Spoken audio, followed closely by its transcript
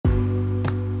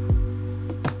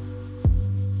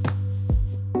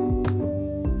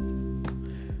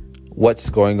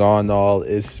What's going on, all?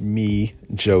 It's me,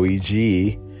 Joey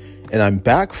G, and I'm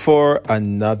back for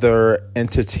another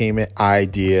Entertainment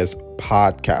Ideas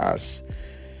podcast.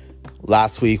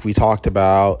 Last week, we talked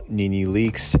about NeNe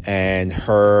Leakes and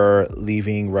her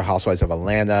leaving Real Housewives of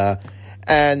Atlanta.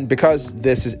 And because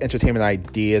this is Entertainment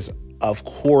Ideas, of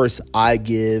course, I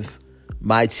give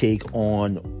my take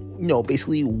on,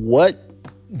 basically what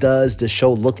does the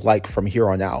show look like from here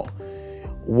on out?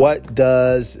 What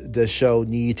does the show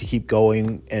need to keep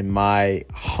going, in my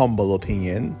humble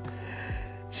opinion?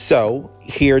 So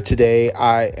here today,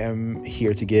 I am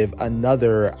here to give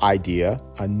another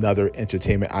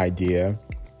entertainment idea.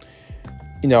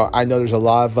 I know there's a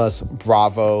lot of us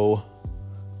Bravo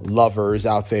lovers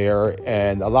out there,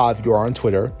 and a lot of you are on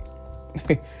Twitter.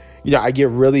 I get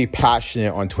really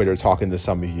passionate on Twitter talking to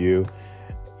some of you,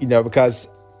 because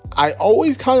I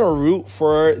always kind of root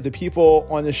for the people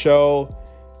on the show,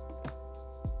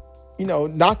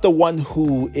 not the one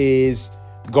who is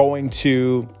going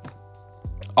to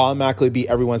automatically be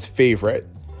everyone's favorite.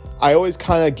 I always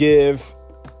kind of give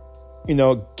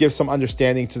some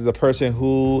understanding to the person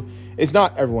who is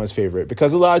not everyone's favorite,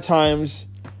 because a lot of times,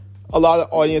 a lot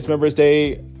of audience members,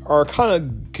 they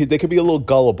could be a little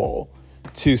gullible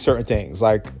to certain things.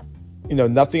 Like,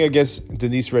 nothing against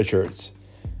Denise Richards,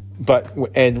 but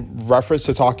in reference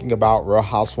to talking about Real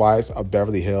Housewives of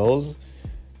Beverly Hills,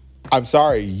 I'm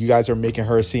sorry, you guys are making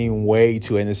her seem way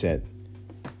too innocent.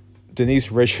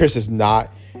 Denise Richards is not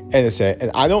innocent.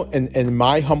 And in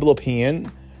my humble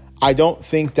opinion, I don't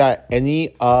think that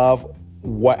any of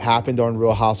what happened on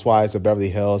Real Housewives of Beverly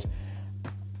Hills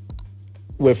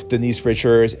with Denise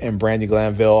Richards and Brandi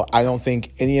Glanville, I don't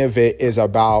think any of it is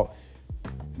about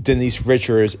Denise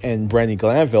Richards and Brandi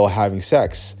Glanville having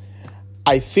sex.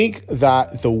 I think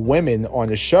that the women on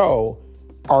the show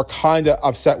are kind of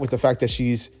upset with the fact that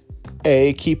she's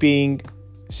keeping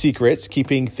secrets,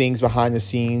 keeping things behind the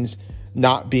scenes,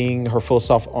 not being her full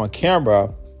self on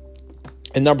camera.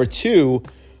 And number two,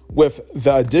 with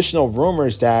the additional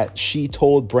rumors that she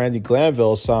told Brandi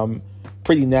Glanville some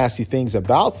pretty nasty things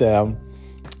about them,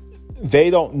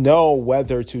 they don't know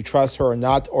whether to trust her or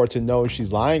not, or to know if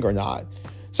she's lying or not.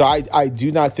 So I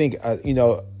do not think,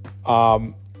 no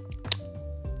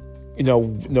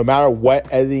matter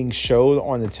what editing showed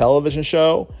on the television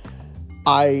show,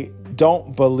 I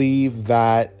don't believe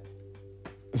that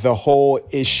the whole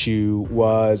issue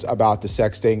was about the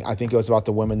sex thing. I think it was about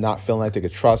the women not feeling like they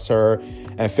could trust her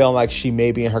and feeling like she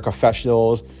may be in her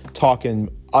confessionals talking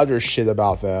other shit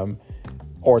about them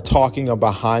or talking them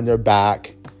behind their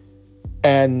back,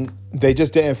 and they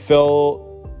just didn't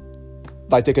feel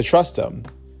like they could trust them.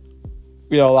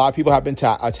 A lot of people have been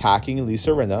attacking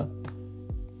Lisa Rinna.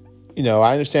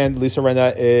 I understand Lisa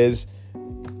Rinna is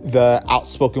the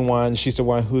outspoken one. She's the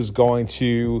one who's going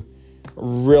to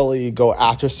really go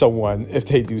after someone if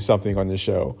they do something on the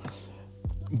show.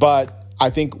 But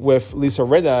I think with Lisa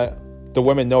Rinna, the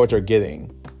women know what they're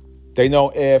getting. They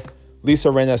know if Lisa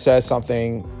Rinna says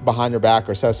something behind her back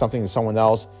or says something to someone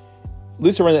else,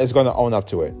 Lisa Rinna is going to own up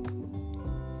to it.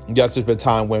 Yes, there's been a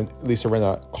time when Lisa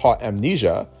Rinna caught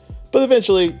amnesia, but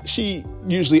eventually she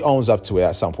usually owns up to it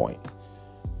at some point.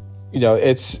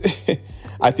 It's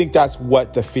I think that's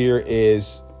what the fear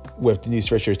is with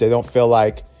Denise Richards. They don't feel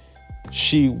like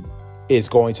she is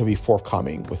going to be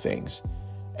forthcoming with things.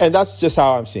 And that's just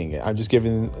how I'm seeing it. I'm just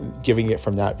giving it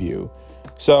from that view.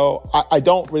 So I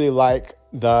don't really like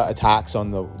the attacks on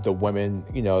the women,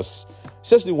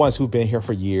 especially ones who've been here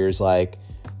for years,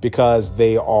 because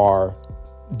they are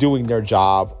doing their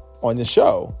job on the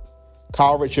show.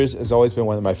 Kyle Richards has always been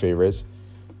one of my favorites.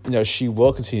 She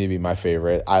will continue to be my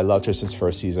favorite. I loved her since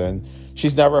first season.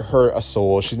 She's never hurt a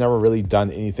soul. She's never really done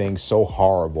anything so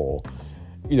horrible,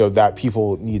 that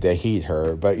people need to hate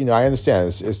her. But, I understand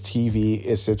it's TV,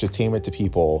 it's entertainment to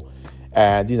people.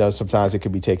 And, sometimes it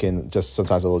could be taken just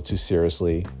sometimes a little too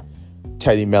seriously.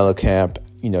 Teddi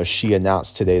Mellencamp, she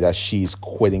announced today that she's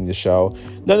quitting the show.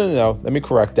 No. Let me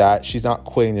correct that. She's not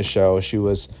quitting the show. She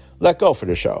was let go for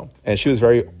the show. And she was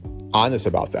very honest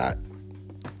about that.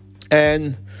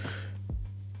 And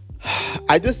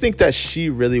I just think that she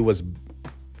really was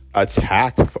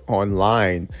attacked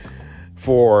online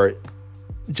for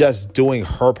just doing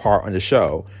her part on the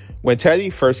show. When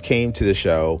Teddi first came to the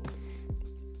show,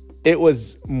 it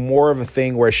was more of a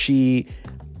thing where she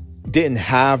didn't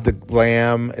have the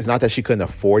glam. It's not that she couldn't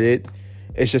afford it.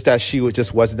 It's just that she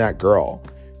just wasn't that girl.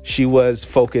 She was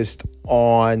focused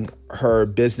on her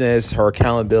business, her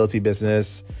accountability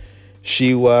business.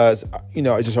 She was,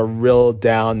 just a real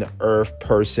down-to-earth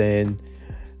person.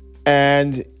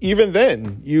 And even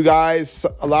then, a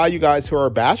lot of you guys who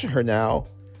are bashing her now,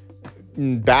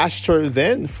 bashed her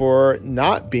then for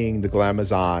not being the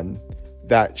glamazon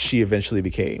that she eventually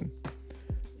became.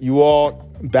 You all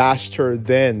bashed her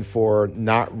then for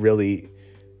not really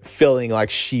feeling like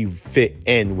she fit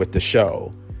in with the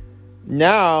show.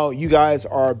 Now you guys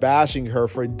are bashing her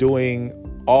for doing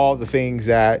all the things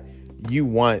that you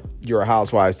want your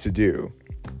housewives to do.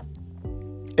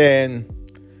 And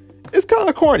it's kind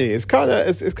of corny. It's kind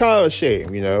of a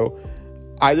shame, you know.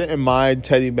 I didn't mind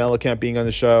Teddi Mellencamp being on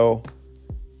the show.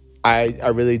 I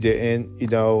really didn't, you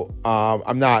know.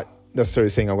 I'm not necessarily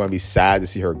saying I'm going to be sad to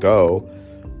see her go,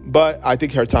 but I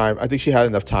think she had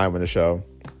enough time on the show.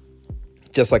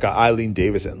 Just like Eileen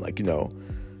Davidson, like, you know,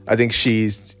 I think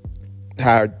she's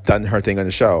had done her thing on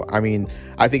the show. I mean,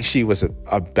 I think she was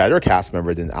a better cast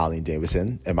member than Eileen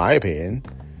Davidson, in my opinion.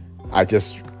 I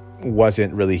just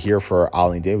wasn't really here for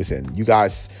Eileen Davidson. You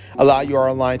guys, a lot of you are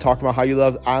online talking about how you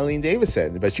love Eileen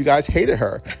Davidson, but you guys hated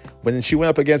her. When she went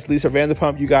up against Lisa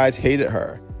Vanderpump, you guys hated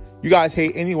her. You guys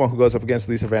hate anyone who goes up against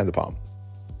Lisa Vanderpump.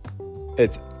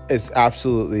 It's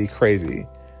absolutely crazy.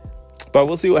 But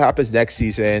we'll see what happens next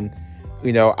season.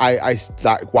 You know,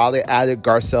 while they added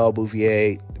Garcelle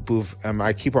Bouvier,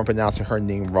 I keep on pronouncing her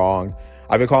name wrong.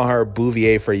 I've been calling her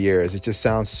Bouvier for years. It just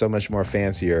sounds so much more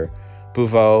fancier.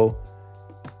 Bouveau.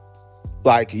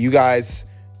 Like, you guys,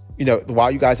 you know, while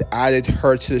you guys added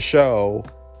her to the show,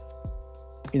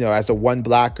 you know, as a one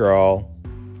black girl,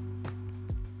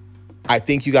 I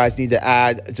think you guys need to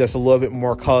add just a little bit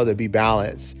more color to be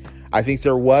balanced. I think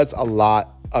there was a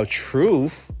lot of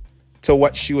truth to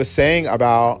what she was saying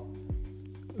about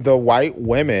the white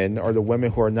women, or the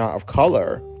women who are not of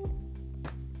color,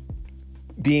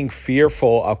 being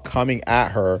fearful of coming at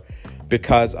her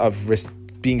because of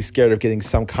being scared of getting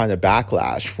some kind of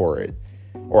backlash for it,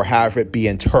 or have it be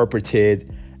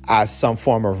interpreted as some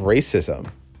form of racism.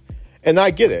 And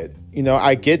I get it. You know,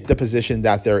 I get the position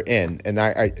that they're in. And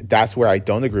I that's where I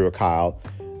don't agree with Kyle.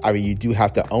 I mean, you do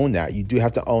have to own that. You do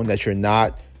have to own that you're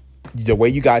not, the way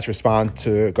you guys respond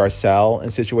to Garcelle in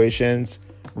situations,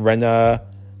 Rinna,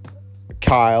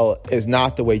 Kyle, is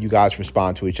not the way you guys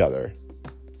respond to each other.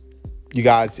 You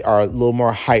guys are a little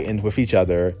more heightened with each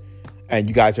other, and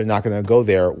you guys are not going to go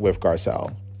there with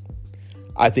Garcelle.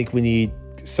 I think we need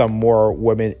some more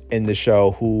women in the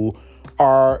show who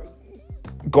are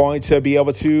going to be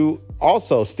able to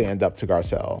also stand up to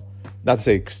Garcelle. Not to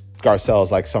say Garcelle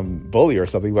is like some bully or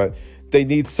something, but they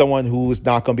need someone who's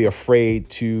not going to be afraid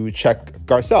to check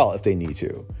Garcelle if they need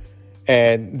to,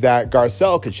 and that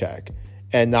Garcelle could check,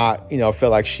 and not, you know, feel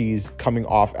like she's coming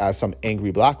off as some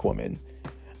angry black woman.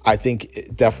 I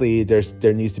think definitely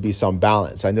there needs to be some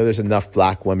balance. I know there's enough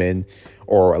black women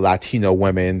or Latino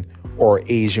women or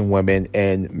Asian women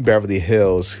in Beverly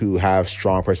Hills who have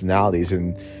strong personalities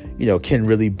and, you know, can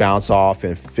really bounce off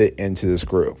and fit into this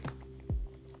group.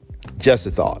 Just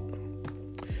a thought.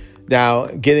 Now,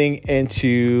 getting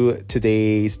into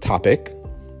today's topic,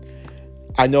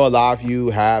 I know a lot of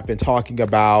you have been talking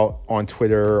about on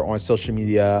Twitter, on social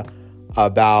media,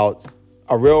 about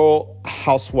a Real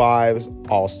Housewives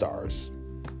All-Stars.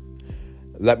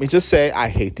 Let me just say, I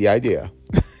hate the idea.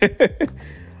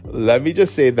 Let me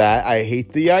just say that I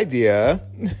hate the idea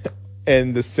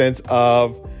in the sense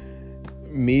of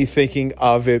me thinking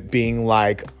of it being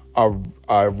like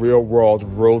a real world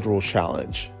road rule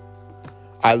challenge.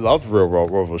 I love real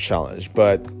world road rule challenge,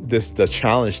 but the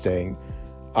challenge thing,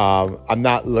 I'm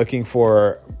not looking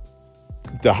for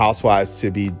the housewives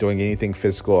to be doing anything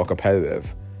physical or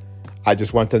competitive. I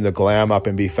just want them to glam up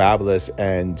and be fabulous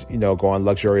and, you know, go on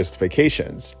luxurious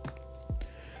vacations.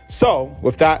 So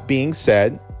with that being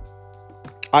said,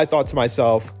 I thought to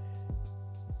myself,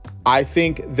 I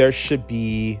think there should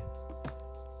be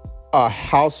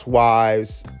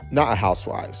Bravo's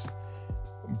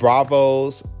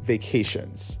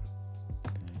Vacations.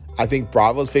 I think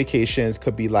Bravo's Vacations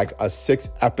could be like a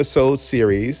 6-episode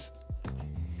series,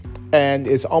 and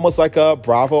it's almost like a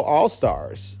Bravo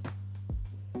All-Stars.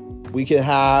 We can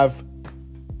have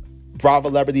Bravo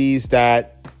celebrities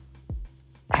that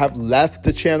have left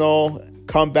the channel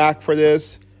come back for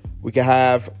this. We can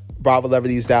have Bravo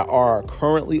celebrities that are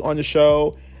currently on the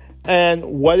show. And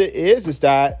what it is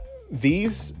that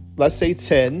these, let's say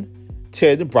 10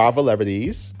 Bravo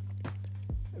celebrities,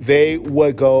 they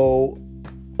would go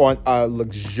on a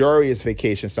luxurious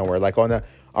vacation somewhere, like on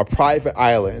a private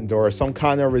island or some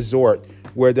kind of resort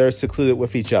where they're secluded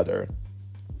with each other.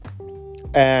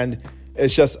 And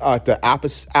it's just the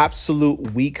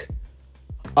absolute week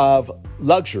of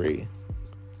luxury.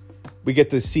 We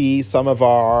get to see some of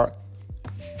our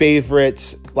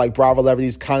favorite, like, Bravo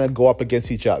celebrities kind of go up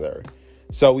against each other.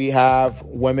 So we have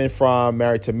women from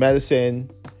Married to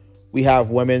Medicine. We have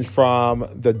women from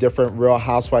the different Real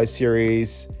Housewives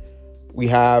series. We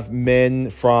have men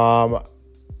from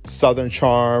Southern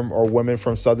Charm or women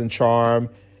from Southern Charm.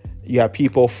 You have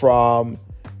people from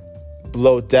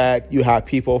Below Deck. You have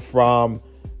people from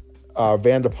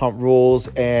Vanderpump Rules.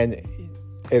 And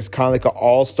it's kind of like an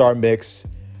all-star mix.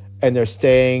 And they're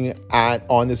staying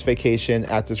on this vacation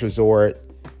at this resort.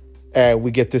 And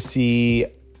we get to see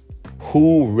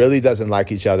who really doesn't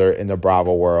like each other in the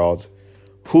Bravo world.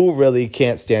 Who really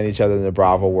can't stand each other in the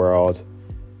Bravo world.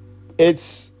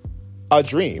 It's a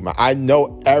dream. I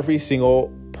know every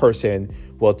single person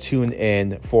will tune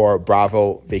in for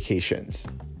Bravo vacations.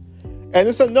 And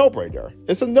it's a no-brainer.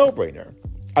 It's a no-brainer.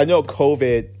 I know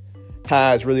COVID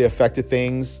has really affected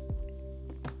things,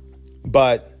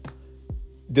 but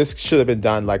this should have been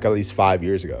done like at least 5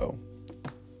 years ago.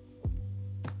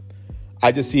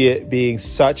 I just see it being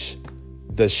such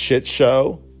the shit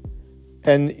show.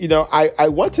 And, you know, I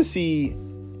want to see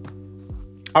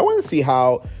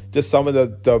how just some of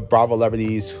the Bravo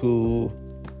celebrities who,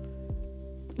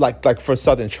 like for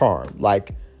Southern Charm,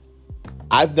 like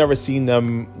I've never seen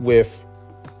them with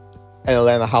an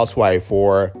Atlanta housewife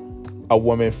or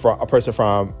a person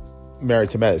from Married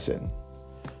to Medicine.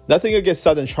 Nothing against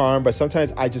Southern Charm, but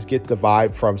sometimes I just get the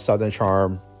vibe from Southern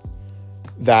Charm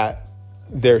that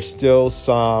there's still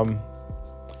some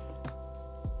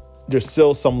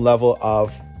level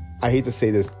of, I hate to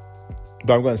say this,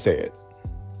 but I'm going to say it,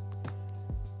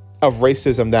 of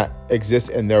racism that exists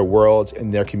in their worlds,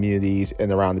 in their communities,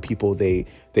 and around the people they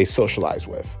socialize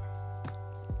with.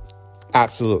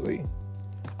 Absolutely.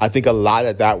 I think a lot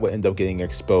of that will end up getting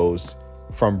exposed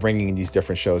from bringing these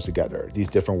different shows together, these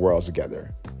different worlds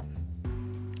together.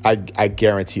 I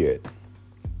guarantee it.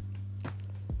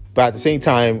 But at the same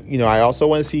time, you know, I also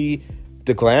want to see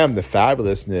the glam, the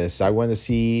fabulousness. I want to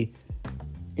see,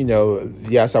 you know,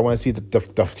 yes, I want to see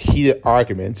the heated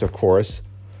arguments, of course.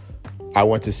 I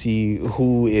want to see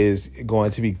who is going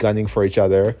to be gunning for each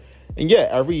other. And yeah,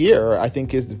 every year I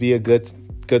think is to be a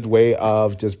good way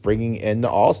of just bringing in the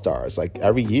all-stars. Like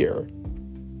every year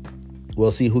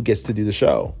we'll see who gets to do the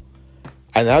show.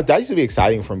 And that used to be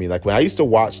exciting for me. Like when I used to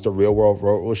watch the Real World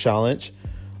Road Rules Challenge,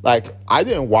 like I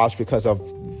didn't watch because of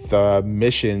the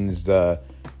missions, the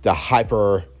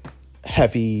hyper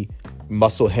heavy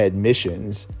musclehead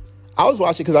missions. I was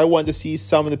watching because I wanted to see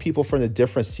some of the people from the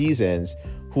different seasons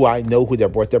who I know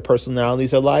what their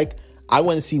personalities are like. I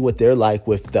want to see what they're like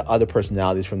with the other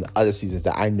personalities from the other seasons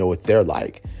that I know what they're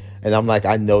like. And I'm like,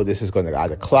 I know this is going to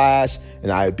either clash,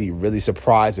 and I'd be really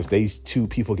surprised if these two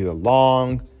people get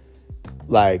along.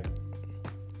 Like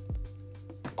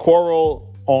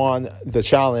Coral on the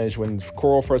challenge, when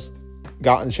Coral first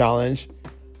got in the challenge,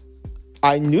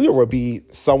 I knew there would be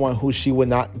someone who she would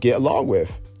not get along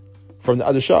with from the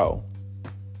other show.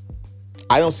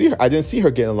 I didn't see her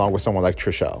getting along with someone like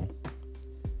Trishelle.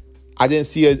 I didn't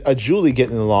see a Julie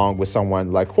getting along with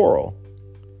someone like Coral.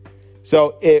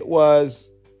 So it was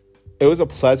a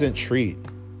pleasant treat.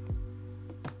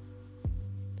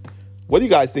 What do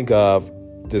you guys think of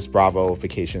this Bravo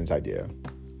Vacations idea?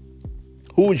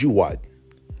 Who would you want?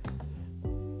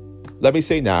 Let me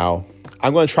say now,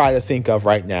 I'm going to try to think of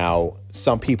right now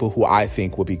some people who I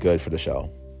think would be good for the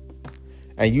show.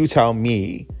 And you tell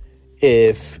me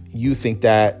if you think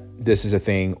that this is a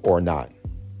thing or not.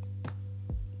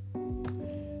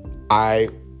 I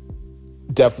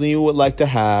definitely would like to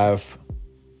have,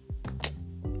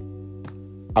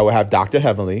 I would have Dr.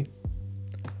 Heavenly.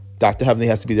 Dr. Heavenly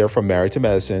has to be there from Married to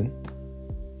Medicine.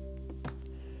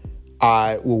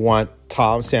 I would want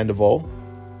Tom Sandoval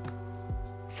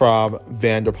from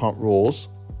Vanderpump Rules.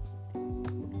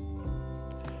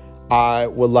 I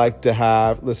would like to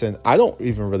have, listen, I don't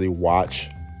even really watch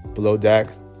Below Deck,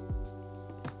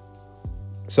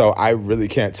 so I really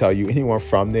can't tell you anyone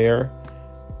from there,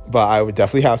 but I would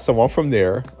definitely have someone from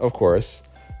there, of course.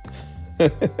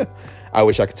 I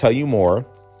wish I could tell you more.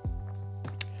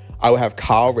 I would have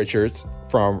Kyle Richards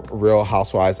from Real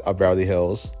Housewives of Beverly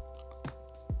Hills.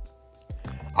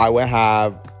 I would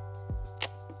have,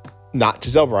 not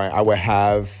Giselle Bryant, I would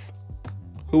have,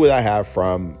 who would I have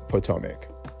from Potomac?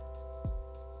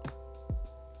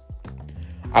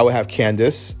 I would have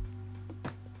Candace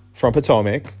from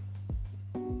Potomac.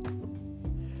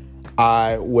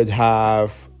 I would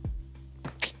have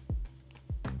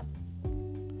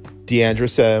Deandra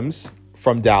Sims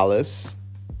from Dallas.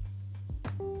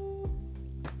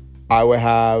 I would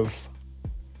have,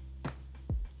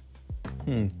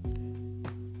 who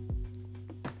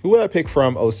would I pick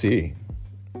from OC?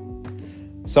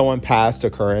 Someone past or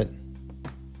current?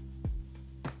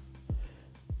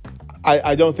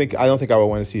 I don't think I would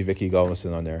want to see Vicky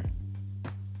Golison on there.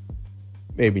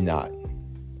 Maybe not.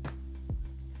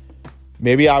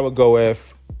 Maybe I would go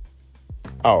with,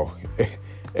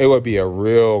 it would be a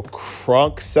real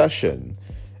crunk session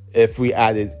if we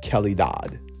added Kelly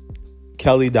Dodd.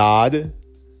 Kelly Dodd?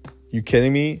 You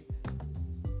kidding me?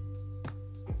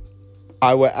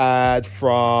 I would add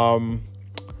from,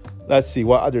 let's see,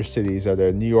 what other cities are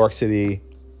there? New York City.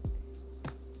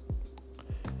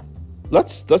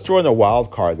 Let's throw in a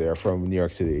wild card there from New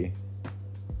York City.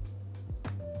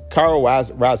 Carol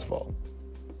Razville.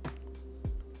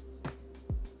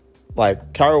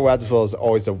 Like, Carol Razville is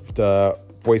always the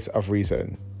voice of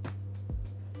reason.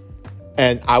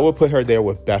 And I would put her there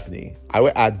with Bethany. I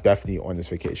would add Bethany on this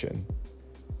vacation,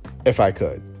 if I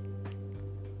could.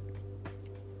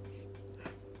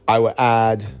 I would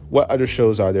add, what other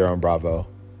shows are there on Bravo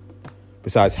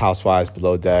besides Housewives,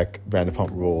 Below Deck,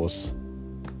 Vanderpump Rules?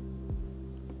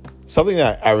 Something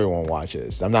that everyone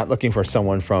watches. I'm not looking for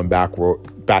someone from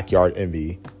Backyard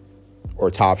Envy or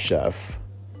Top Chef,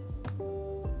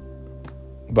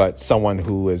 but someone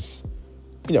who is,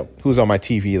 who's on my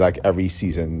TV like every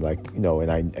season,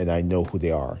 and I know who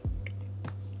they are.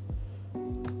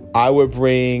 I would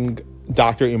bring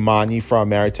Dr. Imani from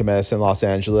Married to Medicine Los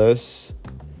Angeles.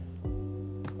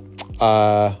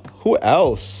 Who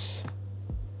else?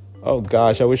 Oh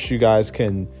gosh, I wish you guys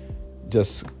can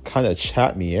just kind of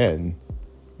chat me in.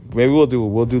 Maybe we'll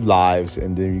do lives,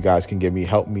 and then you guys can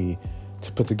help me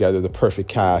to put together the perfect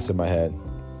cast in my head.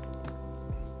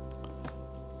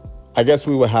 I guess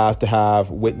we would have to have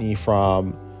Whitney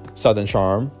from Southern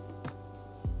Charm.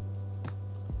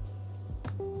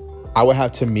 I would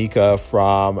have Tamika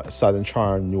from Southern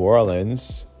Charm, New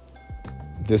Orleans.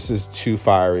 This is too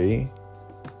fiery.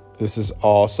 This is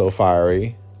also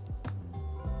fiery.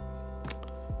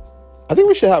 I think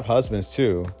we should have husbands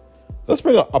too. Let's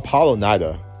bring Apollo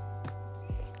Nida.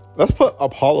 Let's put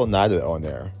Apollo Nida on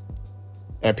there.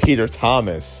 And Peter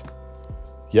Thomas.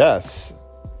 Yes.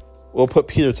 We'll put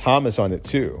Peter Thomas on it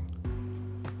too.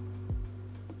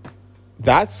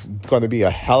 That's going to be a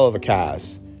hell of a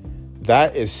cast.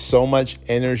 That is so much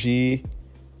energy.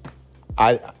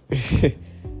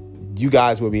 You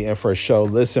guys will be in for a show.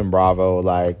 Listen, Bravo,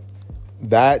 like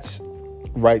that's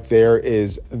right there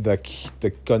is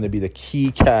going to be the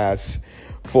key cast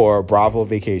for Bravo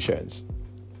Vacations.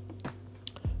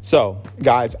 So,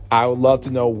 guys, I would love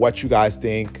to know what you guys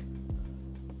think.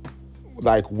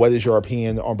 Like, what is your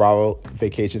opinion on Bravo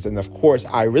Vacations? And of course,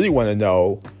 I really want to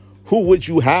know, who would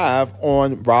you have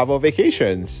on Bravo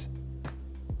Vacations?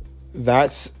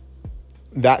 That's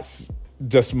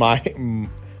just my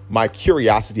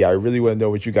curiosity. I really want to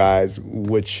know what you guys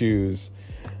would choose.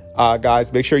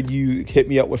 Guys, make sure you hit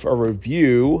me up with a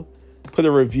review. Put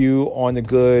a review on the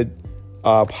good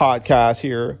podcast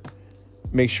here.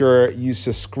 Make sure you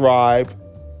subscribe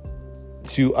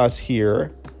to us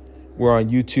here. We're on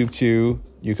YouTube too.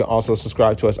 You can also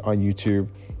subscribe to us on YouTube.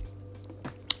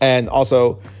 And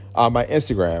also my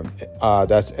Instagram.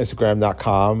 That's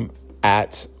Instagram.com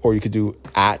or you could do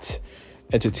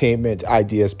 @Entertainment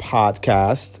Ideas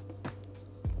Podcast.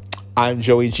 I'm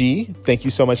Joey G. Thank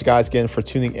you so much, guys, again for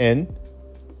tuning in.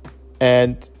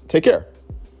 And take care.